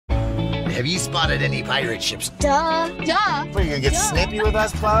Have you spotted any pirate ships? Duh. Duh. What, are you gonna get snippy with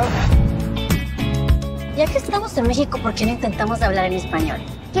us, Bob? Ya que estamos en México, ¿por qué no intentamos hablar en español?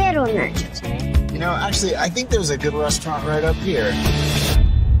 Quiero nachos. You know, actually, I think there's a good restaurant right up here.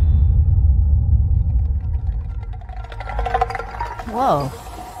 Whoa.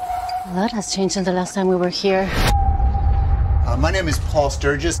 A lot has changed since the last time we were here. My name is Paul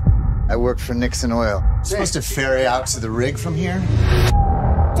Sturgis. I work for Nixon Oil. Supposed to ferry out to the rig from here?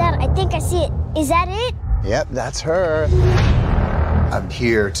 Dad, I think I see it. Is that it? Yep, that's her. I'm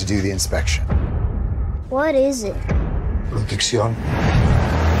here to do the inspection. What is it? Protección.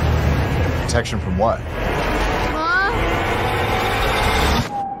 Protection from what? Mom?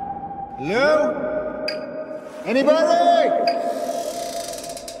 Hello? Anybody?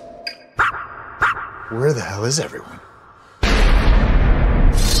 Where the hell is everyone?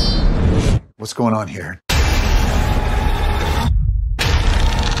 What's going on here?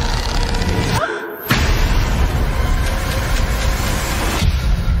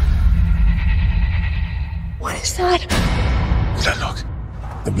 What is that? What's that look?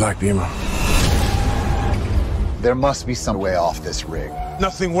 The black beamer. There must be some way off this rig.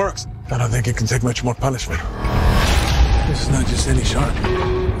 Nothing works. I don't think it can take much more punishment. This is not just any shark.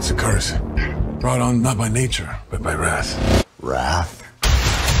 It's a curse. Brought on not by nature, but by wrath. Wrath?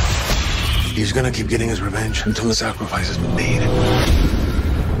 He's gonna keep getting his revenge until the sacrifice has been made.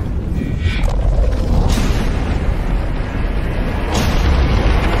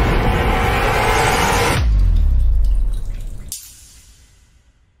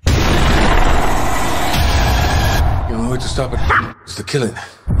 The only way to stop it is to kill it.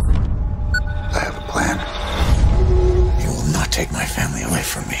 I have a plan. You will not take my family away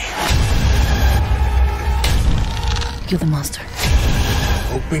from me. You're the monster.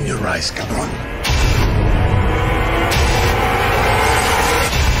 Open your eyes, cabron.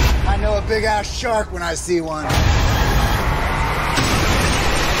 I know a big-ass shark when I see one.